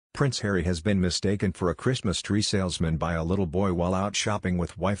Prince Harry has been mistaken for a Christmas tree salesman by a little boy while out shopping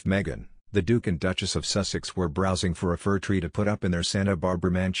with wife Meghan. The Duke and Duchess of Sussex were browsing for a fir tree to put up in their Santa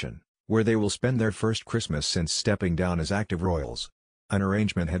Barbara mansion, where they will spend their first Christmas since stepping down as active royals. An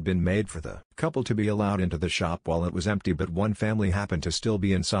arrangement had been made for the couple to be allowed into the shop while it was empty, but one family happened to still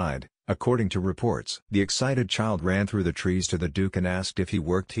be inside, according to reports. The excited child ran through the trees to the Duke and asked if he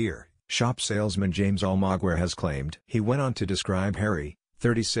worked here, shop salesman James wher has claimed. He went on to describe Harry,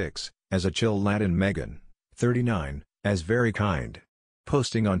 36, as a chill lad and Meghan, 39, as very kind.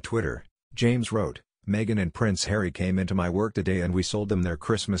 Posting on Twitter, James wrote, "Meghan and Prince Harry came into my work today and we sold them their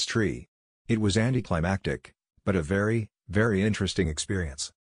Christmas tree. It was anticlimactic, but a very, very interesting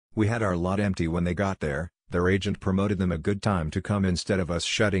experience. We had our lot empty when they got there. Their agent promoted them a good time to come instead of us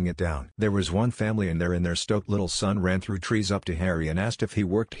shutting it down." There was one family in there and their stoked little son ran through trees up to Harry and asked if he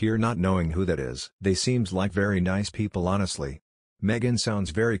worked here, not knowing who that is. They seemed like very nice people, honestly. Meghan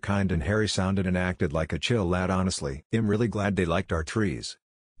sounds very kind and Harry sounded and acted like a chill lad, honestly. I'm really glad they liked our trees.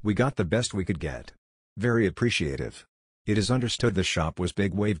 We got the best we could get. Very appreciative. It is understood the shop was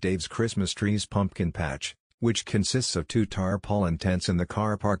Big Wave Dave's Christmas Trees Pumpkin Patch, which consists of 2 tarpaulin tents in the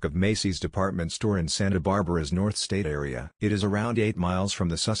car park of Macy's department store in Santa Barbara's North State area. It is around 8 miles from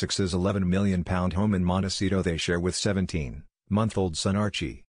the Sussex's £11 million home in Montecito they share with 17-month-old son Archie.